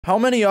How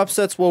many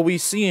upsets will we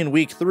see in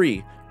week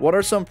 3? What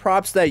are some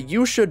props that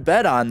you should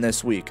bet on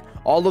this week?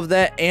 All of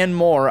that and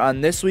more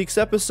on this week's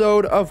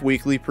episode of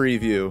Weekly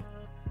Preview.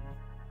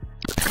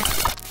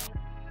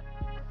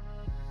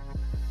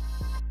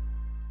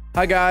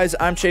 Hi guys,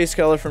 I'm Chase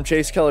Keller from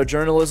Chase Keller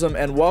Journalism,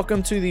 and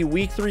welcome to the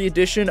week 3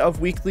 edition of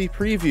Weekly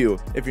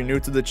Preview. If you're new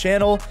to the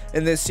channel,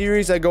 in this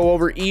series I go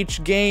over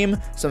each game,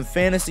 some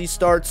fantasy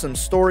starts, some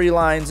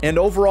storylines, and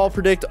overall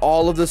predict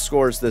all of the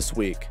scores this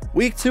week.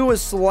 Week 2 is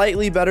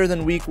slightly better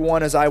than week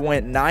 1 as I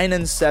went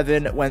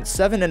 9-7, went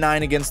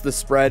 7-9 against the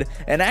spread,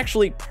 and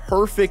actually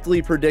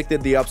perfectly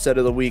predicted the upset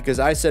of the week as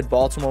I said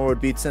Baltimore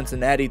would beat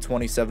Cincinnati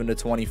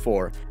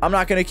 27-24. I'm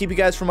not going to keep you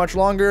guys for much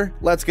longer.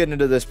 Let's get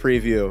into this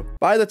preview.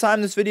 By the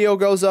time this video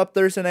goes up,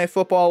 Thursday Night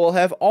Football will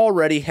have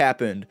already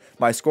happened.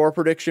 My score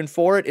prediction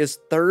for it is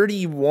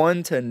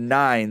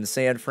 31-9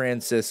 San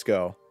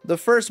Francisco. The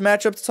first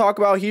matchup to talk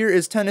about here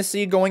is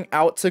Tennessee going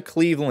out to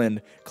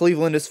Cleveland.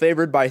 Cleveland is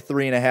favored by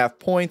 3.5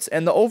 points,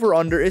 and the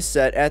over-under is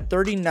set at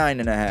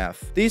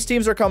 39.5. These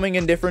teams are coming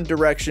in different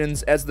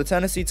directions, as the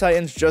Tennessee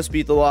Titans just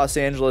beat the Los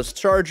Angeles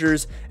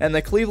Chargers, and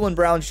the Cleveland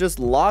Browns just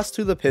lost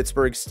to the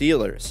Pittsburgh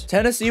Steelers.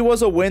 Tennessee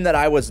was a win that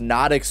I was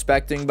not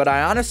expecting, but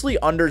I honestly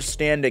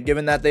understand it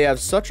given that they have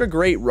such a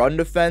great run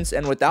defense,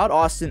 and without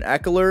Austin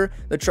Eckler,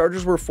 the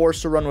Chargers were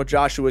forced to run with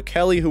Joshua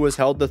Kelly, who was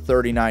held to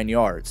 39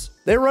 yards.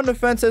 Their run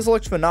defense has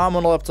looked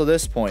phenomenal up to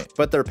this point,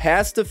 but their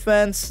pass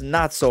defense,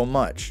 not so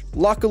much.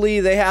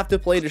 Luckily, they have to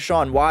play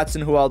Deshaun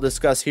Watson, who I'll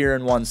discuss here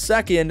in 1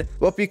 second,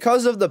 but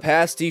because of the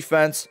pass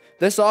defense,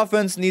 this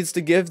offense needs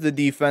to give the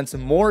defense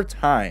more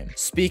time.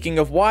 Speaking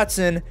of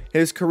Watson,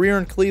 his career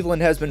in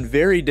Cleveland has been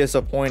very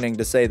disappointing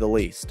to say the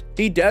least.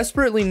 He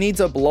desperately needs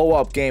a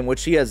blow-up game,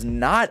 which he has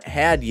not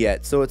had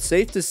yet, so it's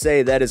safe to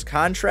say that his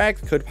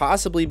contract could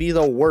possibly be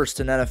the worst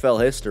in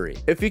NFL history.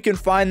 If he can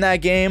find that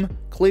game,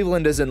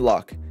 Cleveland is in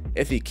luck.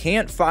 If he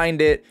can't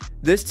find it,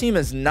 this team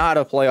is not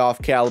a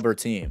playoff caliber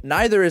team.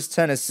 Neither is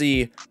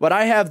Tennessee, but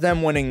I have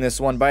them winning this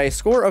one by a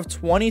score of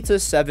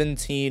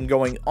 20-17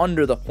 going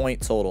under the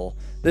point total.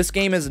 This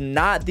game is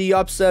not the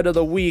upset of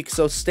the week,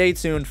 so stay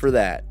tuned for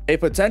that. A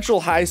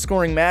potential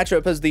high-scoring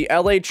matchup as the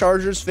LA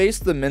Chargers face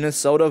the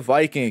Minnesota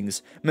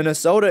Vikings.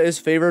 Minnesota is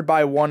favored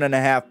by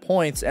 1.5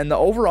 points, and the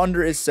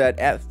over-under is set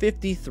at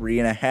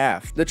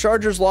 53.5. The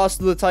Chargers lost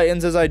to the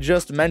Titans, as I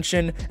just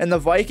mentioned, and the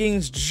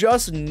Vikings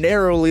just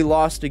narrowly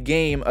lost a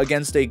game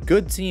against a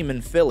good team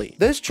in Philly.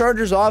 This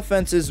Chargers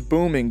offense is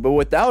booming, but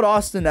without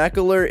Austin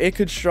Eckler, it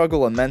could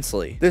struggle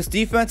immensely. This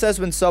defense has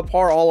been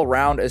subpar all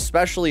around,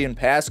 especially in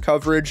pass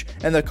coverage,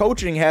 and the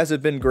coaching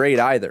hasn't been great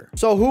either.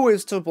 So who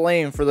is to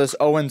blame for this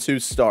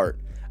 0-2 start?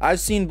 I've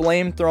seen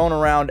blame thrown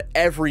around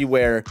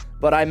everywhere,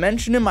 but I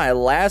mentioned in my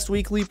last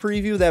weekly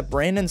preview that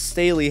Brandon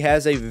Staley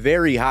has a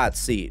very hot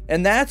seat,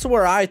 and that's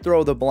where I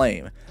throw the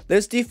blame.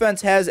 This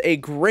defense has a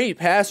great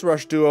pass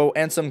rush duo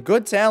and some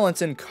good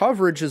talents in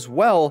coverage as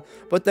well,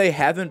 but they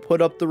haven't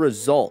put up the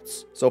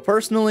results. So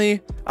personally,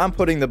 I'm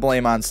putting the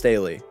blame on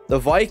Staley. The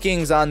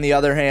Vikings, on the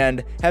other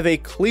hand, have a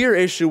clear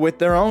issue with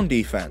their own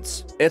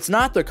defense. It's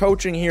not the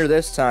coaching here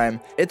this time,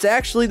 it's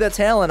actually the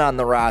talent on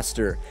the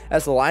roster,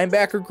 as the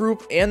linebacker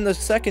group and the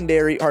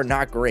secondary are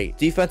not great.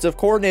 Defensive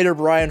coordinator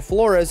Brian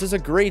Flores is a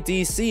great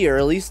DC, or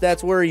at least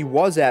that's where he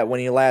was at when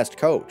he last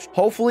coached.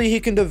 Hopefully he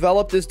can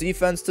develop this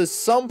defense to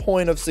some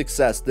point of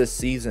success this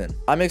season.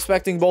 I'm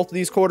expecting both of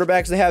these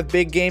quarterbacks to have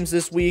big games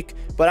this week,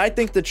 but I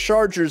think the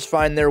Chargers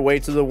find their way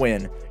to the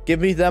win. Give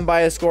me them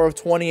by a score of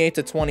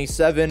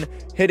 28-27,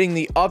 hitting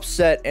the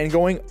upset and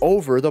going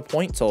over the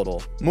point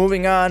total.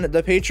 Moving on,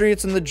 the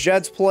Patriots and the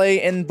Jets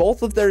play in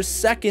both of their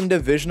second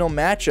divisional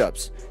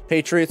matchups.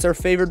 Patriots are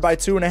favored by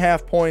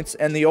 2.5 points,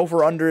 and the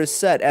over-under is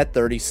set at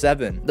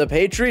 37. The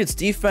Patriots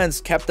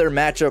defense kept their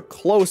matchup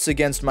close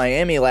against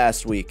Miami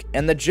last week,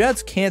 and the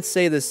Jets can't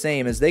say the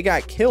same as they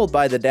got killed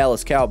by the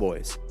Dallas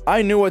Cowboys.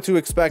 I knew what to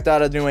expect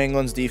out of New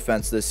England's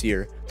defense this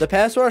year. The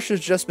pass rush has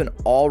just been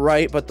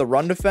alright, but the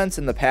run defense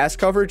and the pass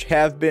coverage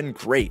have been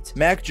great.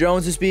 Mac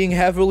Jones is being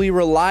heavily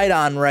relied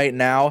on right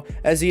now,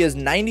 as he has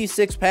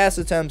 96 pass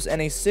attempts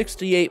and a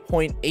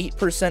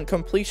 68.8%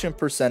 completion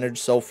percentage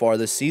so far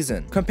this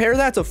season. Compare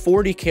that to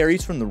 40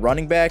 carries from the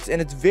running backs,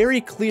 and it's very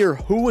clear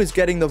who is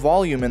getting the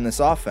volume in this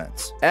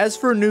offense. As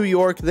for New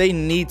York, they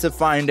need to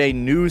find a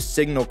new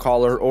signal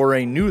caller or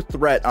a new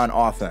threat on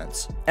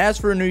offense. As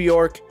for New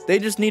York, they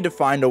just need to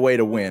find a way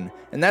to win,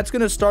 and that's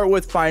going to start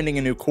with finding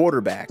a new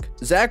quarterback.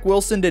 Zach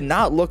Wilson did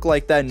not look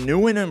like that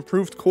new and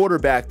improved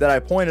quarterback that I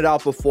pointed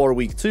out before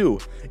week 2.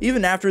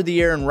 Even after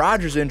the Aaron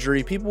Rodgers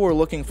injury, people were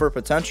looking for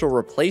potential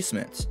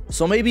replacements.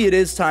 So maybe it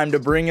is time to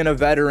bring in a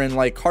veteran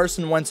like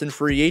Carson Wentz in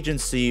free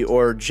agency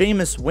or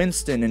Jameis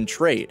Winston in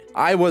trade.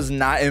 I was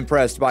not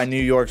impressed by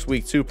New York's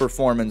week 2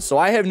 performance, so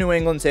I have New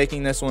England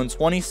taking this one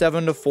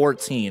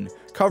 27-14.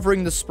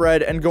 covering the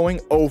spread and going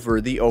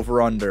over the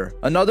over-under.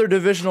 Another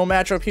divisional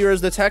matchup here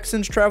as the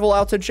Texans travel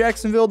out to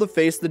Jacksonville to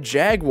face the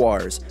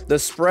Jaguars. The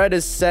spread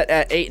is set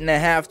at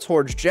 8.5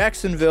 towards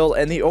Jacksonville,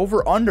 and the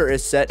over-under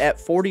is set at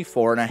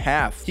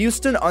 44.5.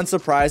 Houston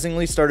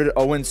unsurprisingly started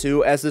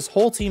 0-2 as this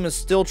whole team is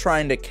still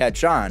trying to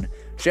catch on.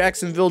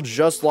 Jacksonville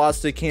just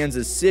lost to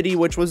Kansas City,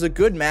 which was a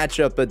good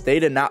matchup, but they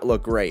did not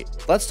look great.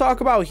 Let's talk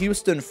about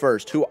Houston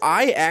first, who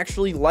I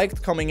actually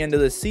liked coming into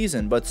this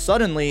season, but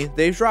suddenly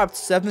they've dropped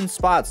 7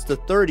 spots to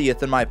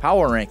 30th in my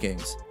power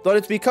rankings. But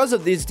it's because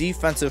of these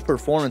defensive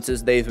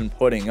performances they've been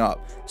putting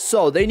up.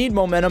 So they need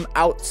momentum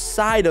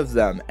outside of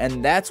them,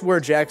 and that's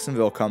where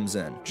Jacksonville comes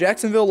in.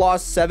 Jacksonville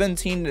lost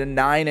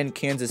 17-9 in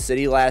Kansas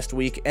City last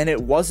week, and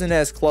it wasn't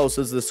as close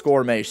as the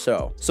score may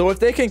show. So if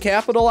they can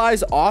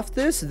capitalize off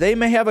this, they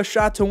may have a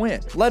shot to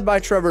win. Led by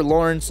Trevor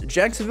Lawrence,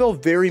 Jacksonville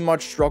very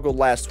much struggled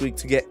last week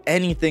to get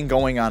anything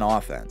going on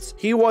offense.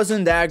 He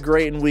wasn't that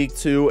great in week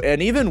 2,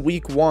 and even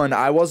week 1,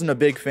 I wasn't a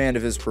big fan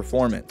of his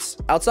performance.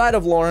 Outside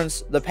of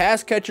Lawrence, the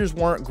pass catchers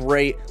weren't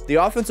great, the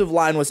offensive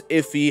line was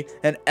iffy,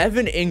 and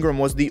Evan Ingram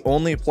was the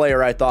only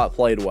player I thought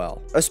played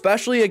well.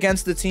 Especially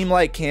against a team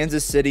like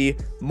Kansas City,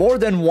 more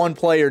than one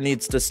player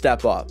needs to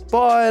step up.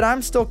 But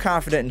I'm still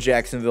confident in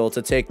Jacksonville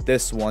to take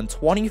this one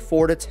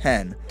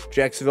 24-10.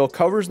 Jacksonville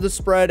covers the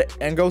spread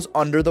and goes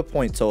under the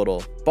point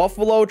total.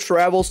 Buffalo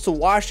travels to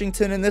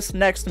Washington in this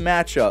next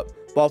matchup.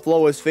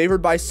 Buffalo is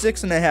favored by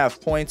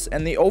 6.5 points,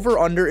 and the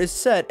over-under is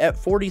set at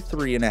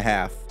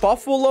 43.5.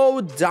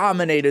 Buffalo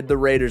dominated the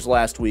Raiders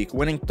last week,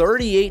 winning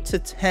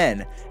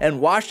 38-10,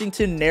 and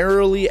Washington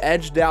narrowly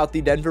edged out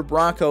the Denver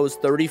Broncos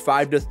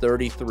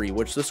 35-33,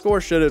 which the score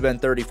should have been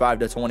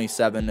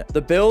 35-27.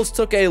 The Bills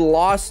took a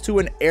loss to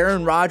an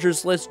Aaron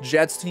Rodgers-less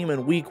Jets team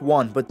in week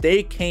 1, but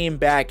they came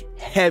back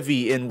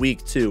heavy in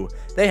week 2.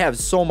 They have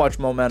so much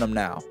momentum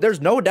now.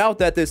 There's no doubt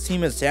that this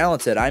team is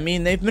talented. I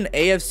mean, they've been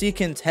AFC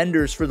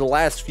contenders for the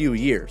last few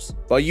years.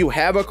 But you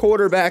have a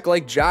quarterback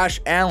like Josh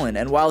Allen,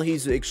 and while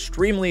he's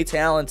extremely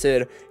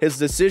talented, his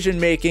decision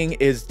making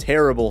is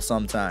terrible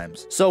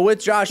sometimes. So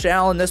with Josh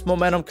Allen, this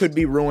momentum could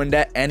be ruined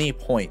at any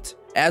point.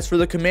 As for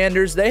the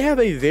Commanders, they have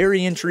a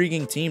very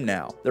intriguing team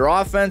now. Their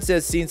offense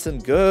has seen some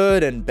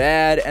good and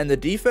bad, and the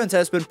defense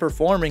has been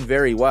performing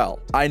very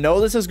well. I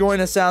know this is going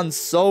to sound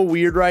so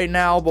weird right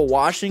now, but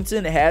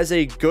Washington has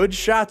a good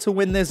shot to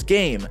win this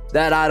game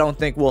that I don't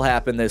think will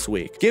happen this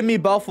week. Give me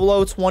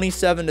Buffalo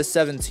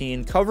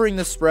 27-17, covering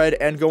the spread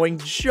and going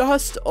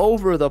just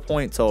over the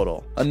point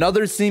total.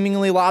 Another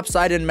seemingly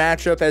lopsided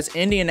matchup as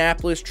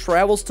Indianapolis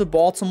travels to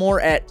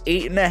Baltimore at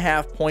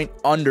 8.5-point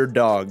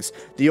underdogs.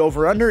 The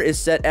over-under is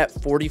set at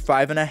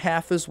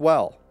 45.5 as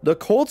well. The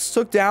Colts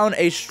took down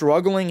a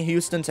struggling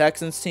Houston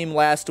Texans team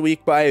last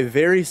week by a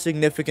very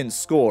significant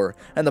score,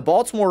 and the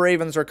Baltimore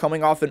Ravens are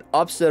coming off an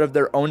upset of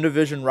their own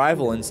division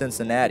rival in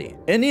Cincinnati.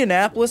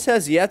 Indianapolis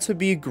has yet to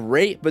be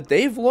great, but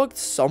they've looked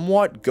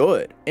somewhat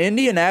good.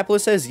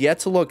 Indianapolis has yet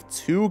to look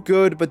too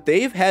good, but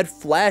they've had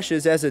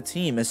flashes as a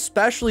team,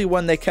 especially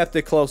when they kept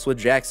it close with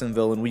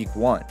Jacksonville in week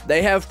 1.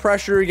 They have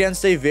pressure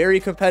against a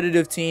very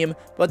competitive team,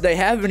 but they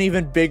have an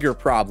even bigger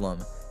problem.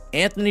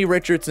 Anthony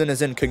Richardson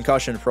is in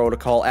concussion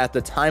protocol at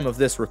the time of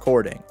this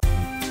recording.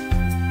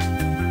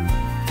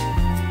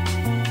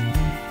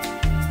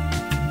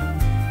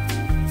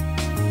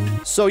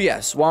 So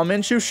yes, while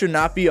Minshew should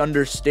not be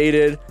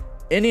understated,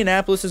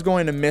 Indianapolis is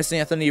going to miss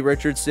Anthony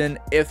Richardson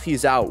if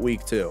he's out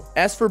week 2.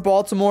 As for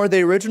Baltimore,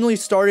 they originally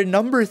started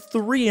number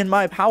 3 in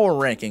my power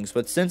rankings,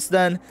 but since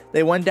then,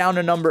 they went down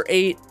to number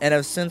 8 and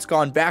have since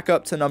gone back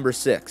up to number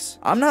 6.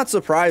 I'm not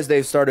surprised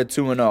they've started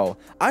 2-0.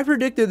 I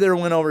predicted their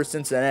win over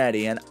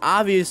Cincinnati, and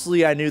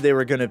obviously I knew they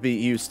were going to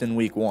beat Houston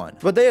week 1.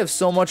 But they have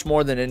so much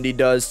more than Indy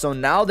does, so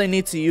now they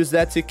need to use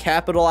that to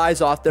capitalize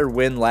off their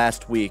win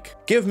last week.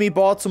 Give me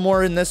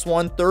Baltimore in this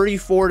one,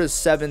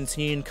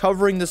 34-17,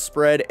 covering the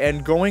spread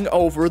and going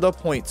over the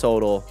point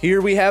total.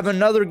 Here we have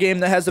another game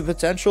that has the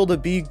potential to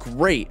be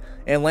great.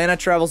 Atlanta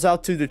travels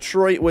out to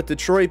Detroit, with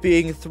Detroit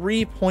being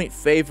 3-point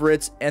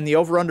favorites and the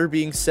over-under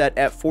being set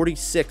at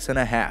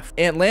 46.5.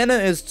 Atlanta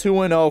is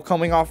 2-0,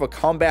 coming off a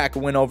comeback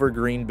win over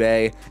Green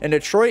Bay, and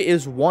Detroit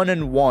is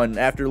 1-1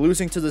 after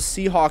losing to the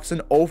Seahawks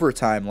in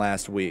overtime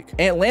last week.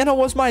 Atlanta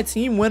was my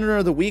team winner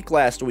of the week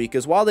last week,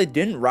 as while they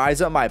didn't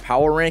rise up my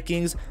power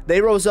rankings, they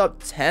rose up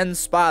 10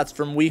 spots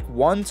from week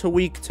 1 to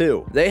week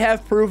 2. They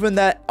have proven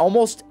that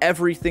almost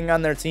everything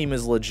on their team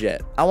is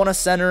legit. I want to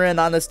center in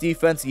on this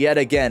defense yet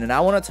again, and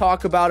I want to talk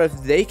about if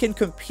they can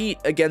compete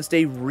against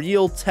a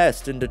real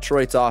test in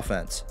Detroit's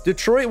offense.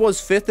 Detroit was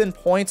 5th in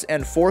points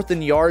and 4th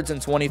in yards in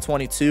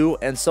 2022,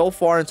 and so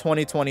far in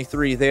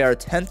 2023, they are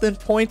 10th in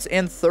points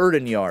and 3rd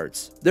in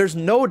yards. There's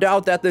no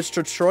doubt that this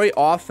Detroit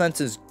offense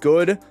is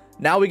good.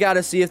 Now we got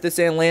to see if this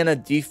Atlanta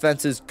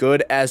defense is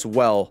good as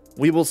well.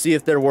 We will see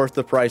if they're worth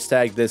the price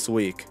tag this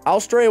week. I'll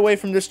stray away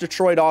from this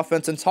Detroit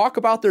offense and talk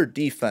about their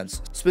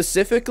defense,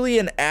 specifically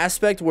an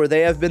aspect where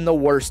they have been the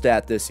worst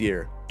at this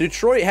year.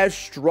 Detroit has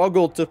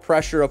struggled to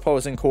pressure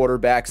opposing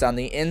quarterbacks on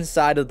the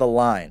inside of the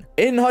line.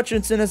 Aiden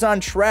Hutchinson is on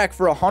track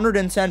for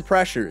 110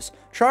 pressures.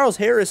 Charles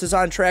Harris is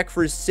on track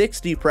for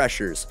 60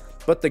 pressures.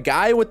 But the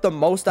guy with the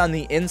most on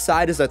the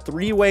inside is a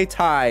 3-way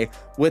tie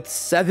with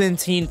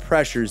 17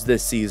 pressures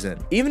this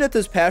season. Even if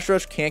this pass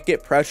rush can't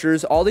get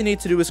pressures, all they need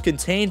to do is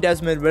contain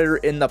Desmond Ridder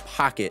in the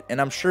pocket, and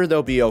I'm sure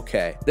they'll be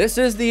okay. This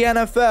is the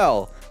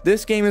NFL.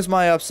 This game is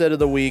my upset of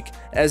the week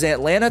as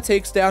Atlanta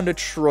takes down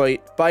Detroit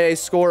by a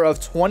score of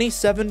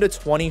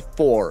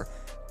 27-24.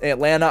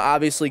 Atlanta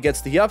obviously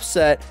gets the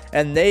upset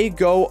and they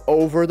go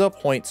over the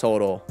point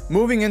total.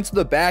 Moving into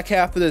the back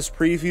half of this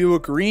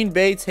preview, Green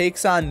Bay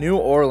takes on New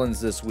Orleans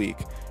this week.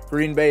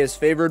 Green Bay is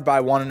favored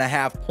by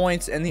 1.5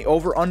 points and the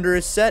over-under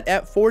is set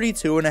at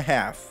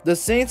 42.5. The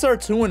Saints are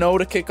 2-0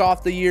 to kick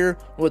off the year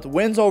with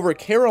wins over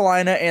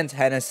Carolina and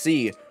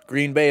Tennessee.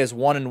 Green Bay is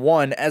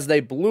 1-1 as they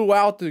blew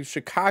out the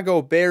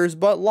Chicago Bears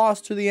but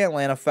lost to the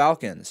Atlanta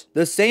Falcons.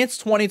 The Saints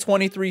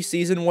 2023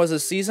 season was a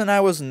season I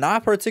was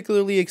not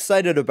particularly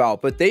excited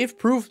about, but they've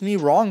proved me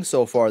wrong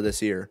so far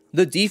this year.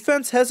 The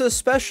defense has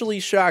especially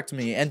shocked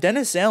me, and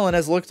Dennis Allen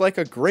has looked like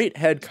a great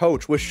head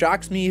coach, which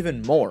shocks me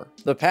even more.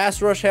 The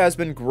pass rush has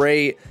been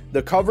great,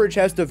 the coverage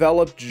has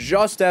developed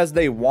just as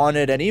they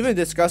wanted, and even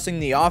discussing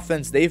the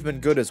offense, they've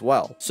been good as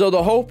well. So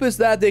the hope is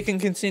that they can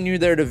continue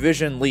their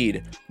division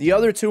lead. The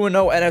other 2-0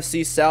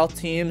 NFC South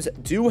teams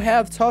do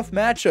have tough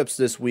matchups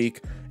this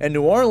week, and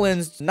New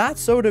Orleans, not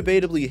so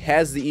debatably,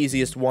 has the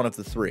easiest one of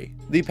the three.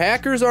 The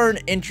Packers are an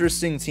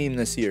interesting team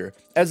this year,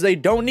 as they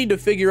don't need to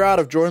figure out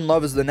if Jordan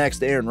Love is the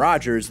next Aaron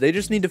Rodgers, they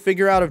just need to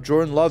figure out if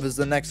Jordan Love is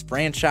the next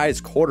franchise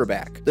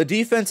quarterback. The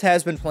defense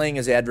has been playing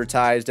as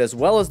advertised, as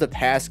well as the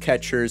pass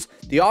catchers.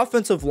 The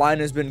offensive line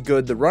has been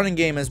good, the running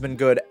game has been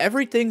good,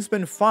 everything's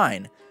been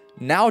fine.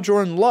 Now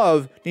Jordan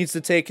Love needs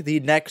to take the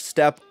next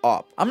step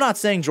up. I'm not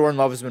saying Jordan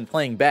Love has been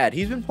playing bad.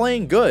 He's been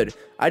playing good.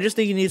 I just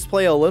think he needs to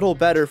play a little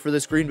better for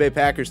this Green Bay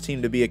Packers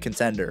team to be a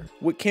contender.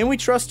 Can we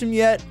trust him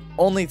yet?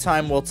 Only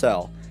time will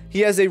tell.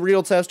 He has a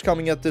real test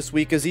coming up this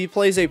week as he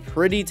plays a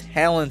pretty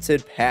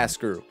talented pass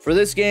group. For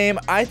this game,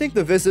 I think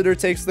the visitor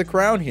takes the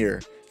crown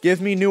here.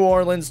 Give me New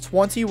Orleans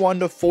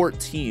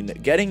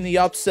 21-14, getting the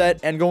upset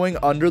and going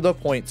under the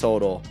point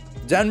total.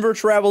 Denver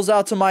travels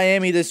out to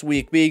Miami this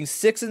week, being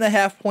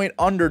 6.5-point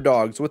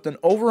underdogs with an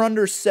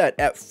over-under set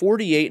at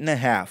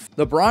 48.5.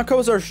 The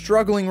Broncos are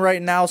struggling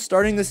right now,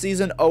 starting the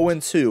season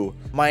 0-2.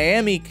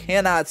 Miami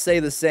cannot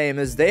say the same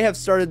as they have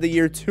started the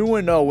year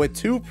 2-0 with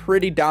two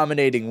pretty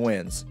dominating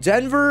wins.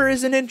 Denver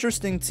is an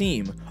interesting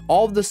team.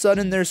 All of a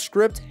sudden, their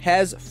script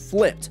has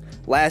flipped.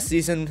 Last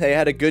season, they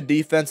had a good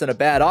defense and a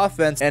bad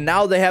offense, and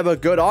now they have a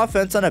good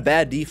offense and a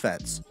bad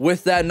defense.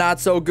 With that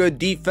not-so-good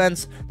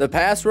defense, the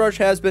pass rush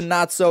has been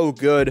not so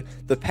good,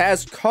 the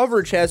pass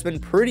coverage has been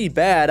pretty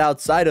bad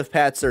outside of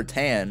Pat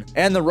Surtain,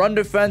 and the run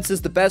defense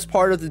is the best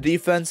part of the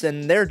defense,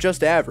 and they're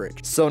just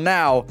average. So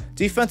now,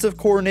 defensive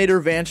coordinator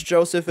Vance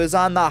Joseph is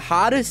on the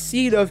hottest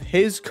seat of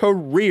his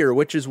career,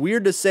 which is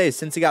weird to say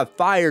since he got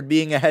fired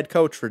being a head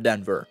coach for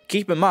Denver.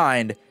 Keep in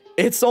mind,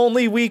 it's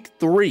only week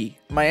 3.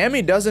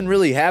 Miami doesn't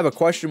really have a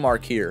question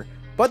mark here,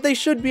 but they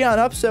should be on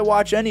upset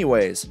watch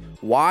anyways.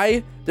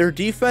 Why? Their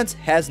defense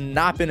has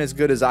not been as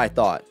good as I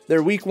thought.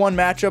 Their week 1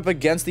 matchup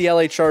against the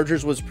LA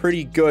Chargers was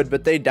pretty good,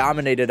 but they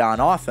dominated on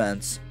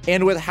offense.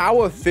 And with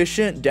how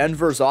efficient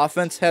Denver's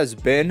offense has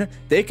been,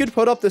 they could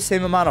put up the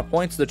same amount of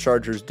points the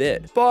Chargers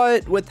did.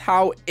 But with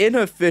how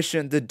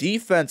inefficient the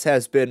defense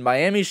has been,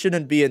 Miami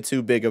shouldn't be in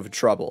too big of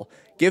trouble.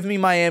 Give me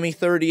Miami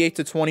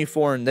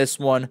 38-24 in this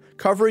one,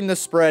 covering the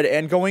spread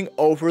and going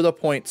over the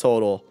point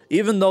total.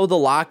 Even though the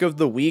lock of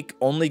the week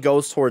only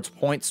goes towards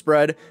point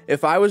spread,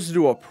 if I was to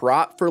do a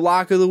prop for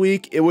lock of the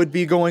week, it would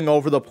be going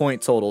over the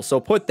point total, so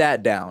put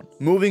that down.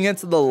 Moving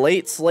into the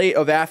late slate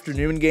of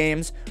afternoon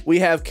games, we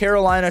have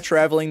Carolina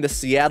traveling to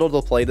Seattle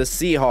to play the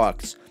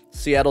Seahawks.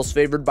 Seattle's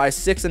favored by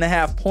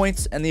 6.5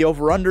 points and the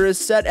over-under is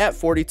set at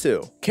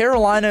 42.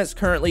 Carolina is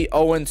currently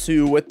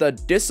 0-2 with a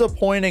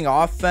disappointing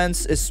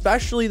offense,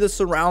 especially the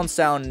surround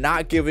sound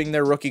not giving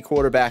their rookie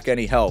quarterback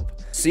any help.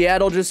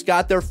 Seattle just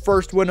got their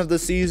first win of the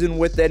season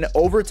with an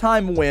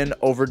overtime win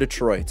over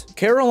Detroit.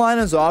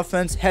 Carolina's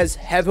offense has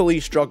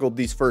heavily struggled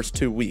these first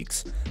 2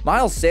 weeks.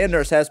 Miles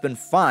Sanders has been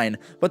fine,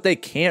 but they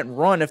can't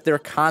run if they're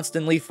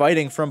constantly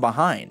fighting from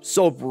behind.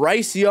 So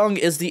Bryce Young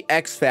is the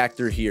X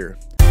factor here.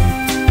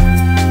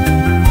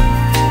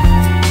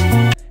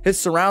 His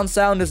surround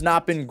sound has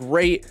not been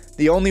great.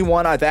 The only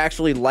one I've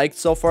actually liked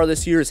so far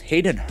this year is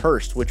Hayden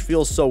Hurst, which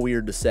feels so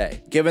weird to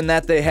say. Given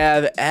that they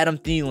have Adam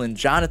Thielen,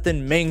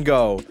 Jonathan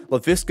Mingo,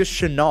 Laviska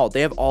Shenault,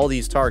 they have all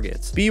these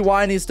targets.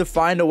 BY needs to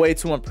find a way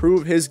to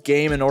improve his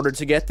game in order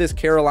to get this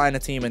Carolina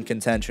team in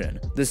contention.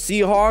 The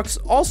Seahawks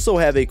also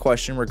have a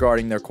question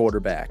regarding their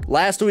quarterback.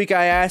 Last week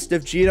I asked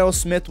if Geno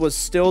Smith was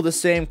still the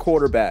same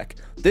quarterback.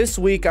 This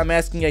week I'm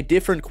asking a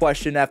different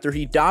question after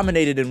he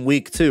dominated in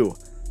week 2.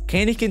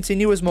 Can he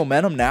continue his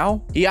momentum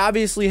now? He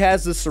obviously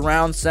has the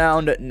surround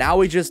sound, now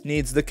he just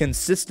needs the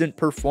consistent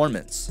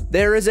performance.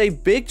 There is a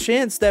big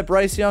chance that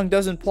Bryce Young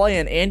doesn't play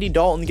and Andy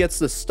Dalton gets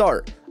the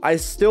start. I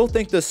still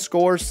think the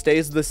score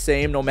stays the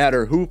same no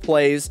matter who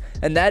plays,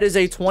 and that is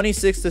a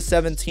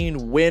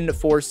 26-17 win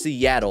for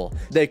Seattle.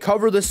 They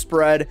cover the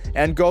spread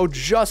and go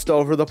just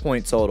over the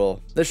point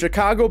total. The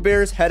Chicago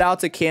Bears head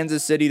out to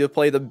Kansas City to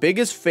play the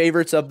biggest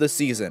favorites of the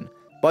season,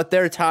 but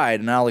they're tied,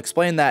 and I'll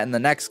explain that in the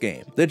next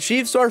game. The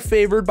Chiefs are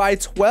favored by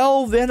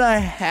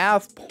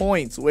 12.5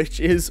 points, which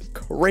is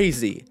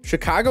crazy.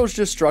 Chicago's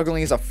just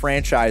struggling as a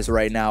franchise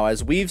right now,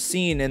 as we've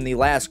seen in the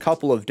last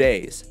couple of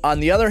days. On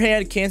the other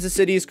hand, Kansas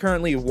City is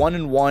currently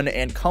 1-1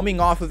 and coming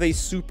off of a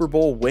Super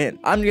Bowl win.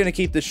 I'm going to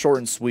keep this short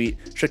and sweet.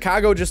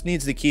 Chicago just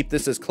needs to keep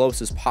this as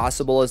close as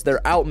possible, as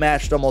they're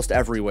outmatched almost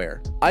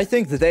everywhere. I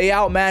think that they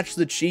outmatched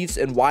the Chiefs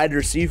in wide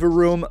receiver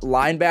room,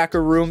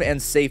 linebacker room,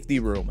 and safety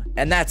room,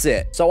 and that's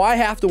it. So I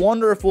have to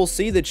wonder if we'll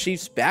see the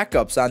Chiefs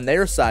backups on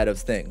their side of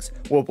things.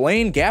 Will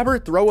Blaine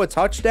Gabbert throw a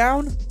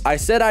touchdown? I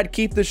said I'd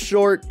keep this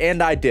short,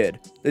 and I did.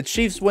 The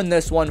Chiefs win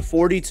this one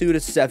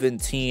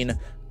 42-17,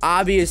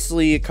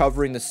 obviously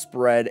covering the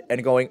spread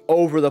and going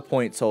over the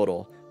point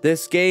total.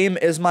 This game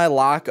is my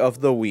lock of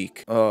the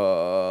week. Why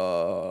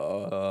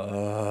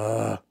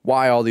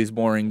all these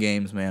boring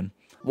games, man?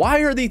 Why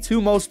are the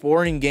two most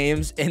boring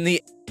games in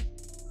the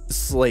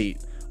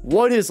slate?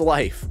 What is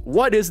life?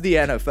 What is the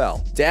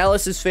NFL?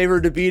 Dallas is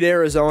favored to beat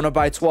Arizona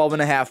by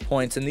 12.5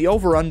 points, and the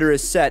over-under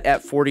is set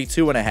at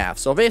 42.5.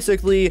 So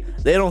basically,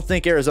 they don't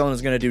think Arizona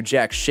is going to do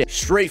jack shit.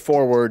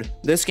 Straightforward.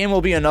 This game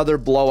will be another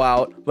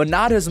blowout, but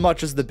not as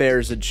much as the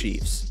Bears and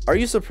Chiefs. Are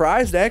you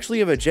surprised? I actually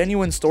have a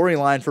genuine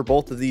storyline for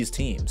both of these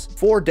teams.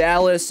 For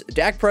Dallas,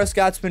 Dak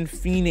Prescott's been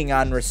fiending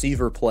on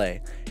receiver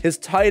play. His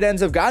tight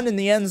ends have gotten in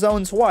the end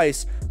zone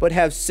twice, but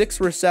have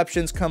 6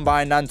 receptions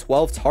combined on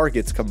 12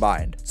 targets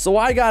combined. So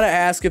I gotta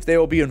ask if they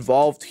will be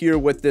involved here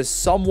with this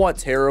somewhat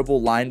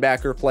terrible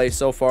linebacker play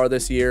so far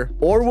this year,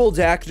 or will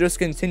Dak just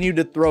continue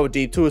to throw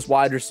deep to his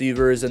wide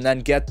receivers and then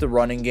get the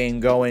running game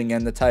going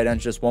and the tight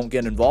ends just won't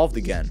get involved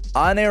again?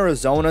 On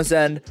Arizona's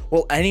end,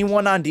 will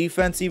anyone on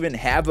defense even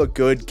have a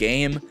good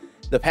game?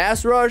 The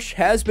pass rush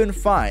has been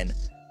fine,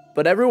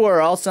 but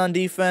everywhere else on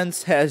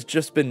defense has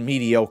just been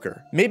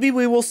mediocre. Maybe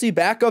we will see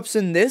backups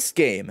in this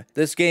game.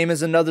 This game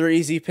is another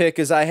easy pick,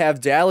 as I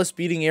have Dallas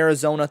beating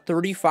Arizona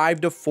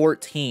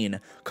 35-14,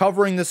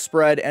 covering the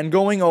spread and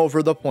going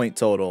over the point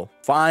total.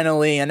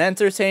 Finally, an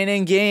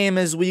entertaining game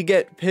as we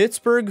get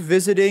Pittsburgh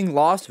visiting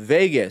Las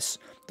Vegas.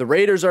 The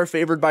Raiders are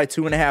favored by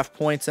 2.5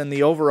 points, and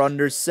the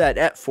over-under set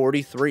at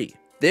 43.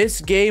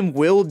 This game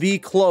will be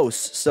close,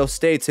 so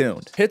stay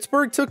tuned.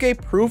 Pittsburgh took a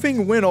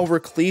proving win over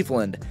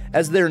Cleveland,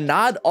 as they're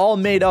not all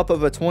made up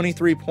of a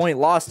 23-point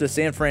loss to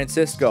San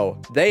Francisco.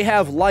 They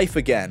have life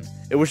again.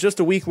 It was just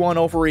a week 1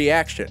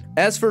 overreaction.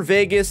 As for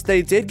Vegas,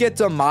 they did get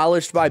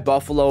demolished by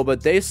Buffalo,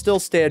 but they still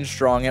stand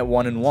strong at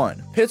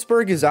 1-1.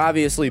 Pittsburgh is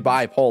obviously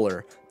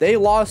bipolar. They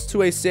lost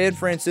to a San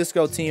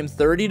Francisco team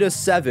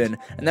 30-7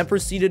 and then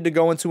proceeded to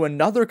go into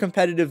another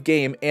competitive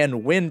game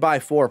and win by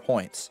 4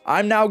 points.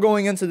 I'm now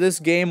going into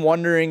this game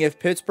wondering if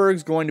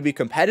Pittsburgh's going to be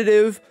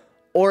competitive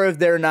or if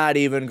they're not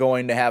even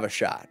going to have a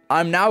shot.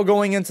 I'm now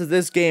going into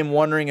this game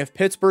wondering if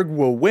Pittsburgh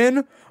will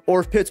win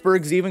or if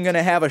Pittsburgh's even going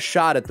to have a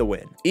shot at the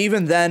win.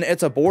 Even then,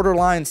 it's a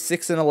borderline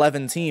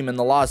 6-11 team in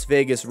the Las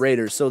Vegas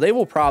Raiders, so they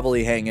will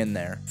probably hang in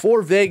there.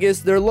 For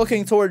Vegas, they're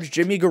looking towards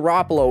Jimmy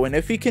Garoppolo, and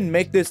if he can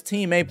make this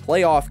team a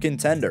playoff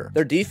contender.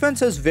 Their defense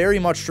has very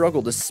much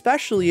struggled,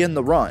 especially in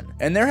the run,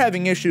 and they're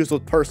having issues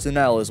with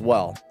personnel as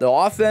well. The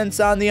offense,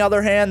 on the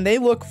other hand, they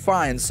look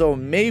fine, so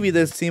maybe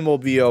this team will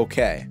be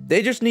okay.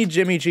 They just need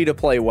Jimmy G to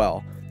play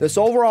well. This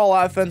overall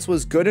offense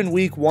was good in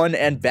week 1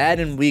 and bad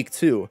in week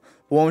 2.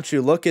 Won't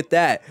you look at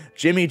that?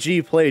 Jimmy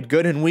G played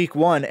good in week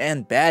 1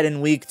 and bad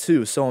in week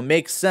 2, so it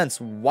makes sense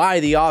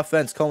why the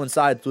offense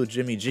coincides with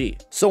Jimmy G.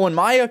 So in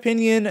my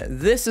opinion,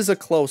 this is a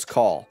close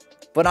call,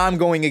 but I'm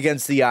going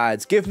against the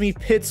odds. Give me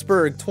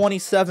Pittsburgh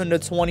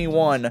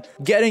 27-21,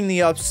 getting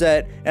the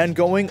upset and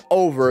going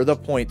over the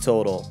point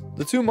total.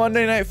 The 2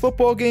 Monday Night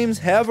Football games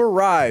have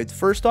arrived.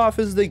 First off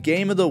is the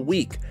game of the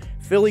week.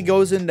 Philly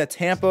goes into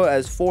Tampa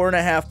as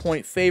 4.5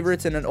 point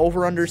favorites and an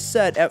over-under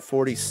set at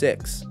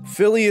 46.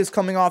 Philly is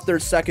coming off their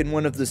 2nd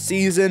win of the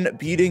season,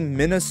 beating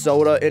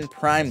Minnesota in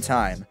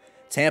primetime.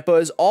 Tampa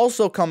is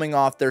also coming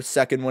off their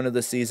 2nd win of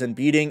the season,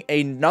 beating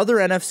another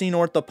NFC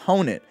North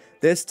opponent,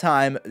 this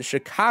time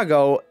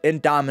Chicago,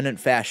 in dominant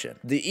fashion.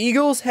 The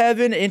Eagles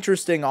have an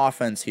interesting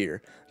offense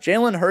here.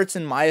 Jalen Hurts,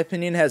 in my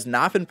opinion, has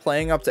not been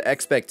playing up to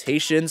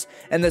expectations,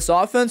 and this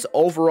offense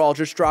overall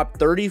just dropped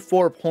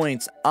 34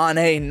 points on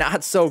a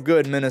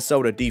not-so-good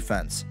Minnesota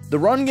defense. The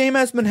run game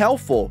has been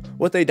helpful,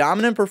 with a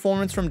dominant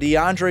performance from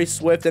DeAndre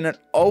Swift and an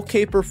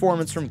okay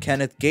performance from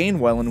Kenneth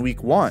Gainwell in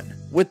week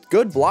 1. With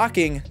good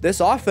blocking, this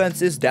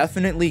offense is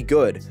definitely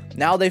good.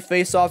 Now they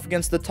face off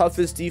against the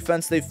toughest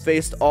defense they've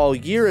faced all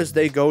year as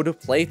they go to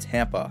play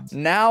Tampa.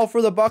 Now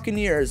for the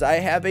Buccaneers, I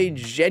have a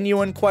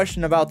genuine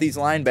question about these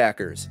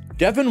linebackers.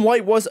 Devin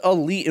White was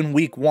elite in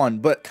week 1,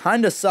 but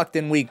kinda sucked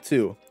in week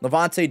 2.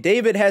 Levante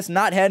David has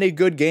not had a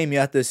good game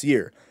yet this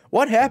year.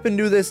 What happened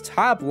to this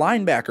top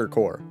linebacker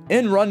core?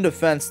 In run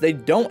defense, they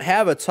don't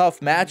have a tough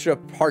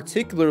matchup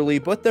particularly,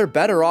 but they're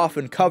better off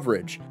in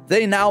coverage.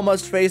 They now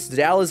must face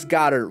Dallas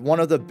Goedert, one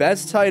of the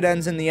best tight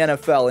ends in the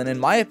NFL, and in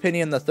my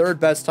opinion, the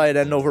 3rd best tight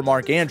end over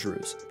Mark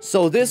Andrews.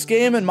 So this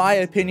game, in my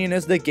opinion,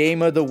 is the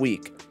game of the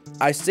week.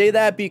 I say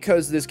that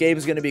because this game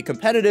is going to be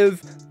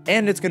competitive,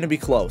 and it's going to be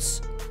close.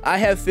 I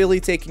have Philly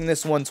taking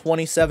this one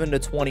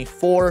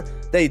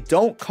 27-24. They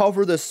don't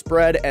cover the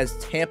spread as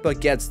Tampa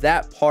gets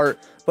that part,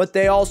 but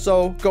they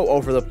also go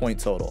over the point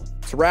total.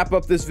 To wrap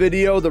up this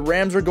video, the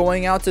Rams are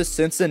going out to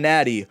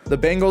Cincinnati. The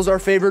Bengals are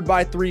favored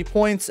by 3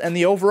 points, and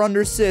the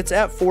over-under sits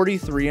at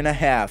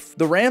 43.5.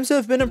 The Rams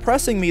have been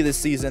impressing me this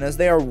season as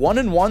they are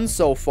 1-1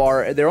 so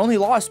far, their only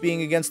loss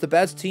being against the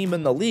best team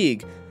in the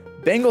league.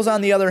 Bengals, on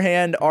the other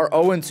hand, are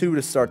 0-2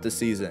 to start the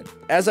season.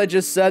 As I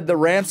just said, the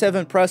Rams have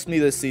impressed me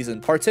this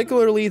season,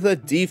 particularly the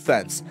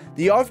defense.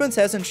 The offense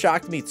hasn't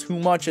shocked me too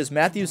much as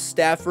Matthew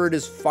Stafford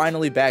is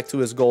finally back to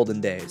his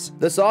golden days.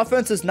 This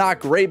offense is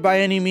not great by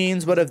any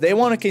means, but if they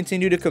want to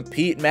continue to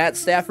compete, Matt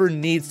Stafford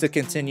needs to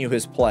continue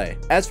his play.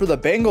 As for the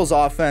Bengals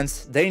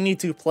offense, they need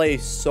to play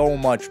so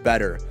much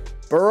better.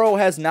 Burrow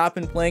has not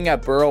been playing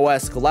at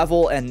Burrow-esque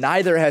level, and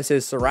neither has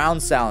his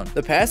surround sound.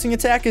 The passing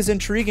attack is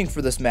intriguing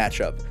for this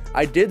matchup.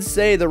 I did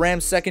say the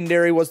Rams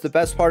secondary was the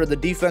best part of the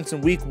defense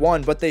in week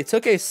 1, but they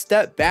took a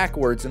step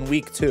backwards in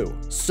week 2.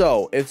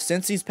 So, if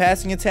Cincy's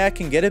passing attack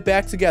can get it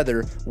back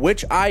together,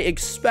 which I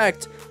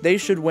expect, they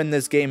should win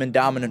this game in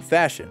dominant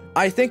fashion.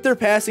 I think their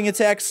passing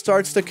attack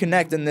starts to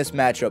connect in this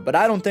matchup, but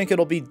I don't think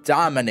it'll be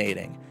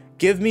dominating.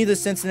 Give me the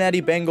Cincinnati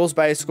Bengals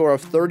by a score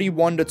of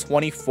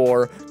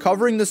 31-24,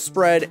 covering the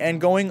spread and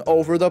going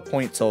over the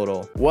point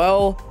total.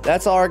 Well,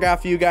 that's all I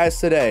got for you guys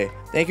today.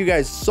 Thank you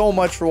guys so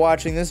much for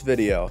watching this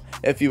video.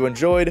 If you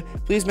enjoyed,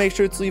 please make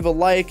sure to leave a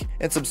like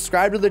and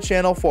subscribe to the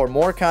channel for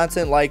more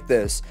content like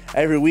this.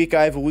 Every week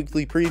I have a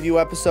weekly preview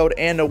episode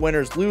and a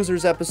winners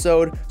losers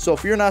episode, so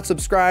if you're not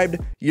subscribed,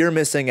 you're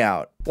missing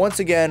out. Once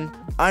again,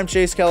 I'm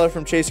Chase Keller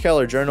from Chase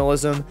Keller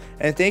Journalism,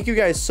 and thank you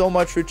guys so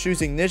much for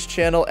choosing this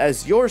channel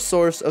as your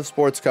source of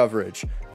sports coverage.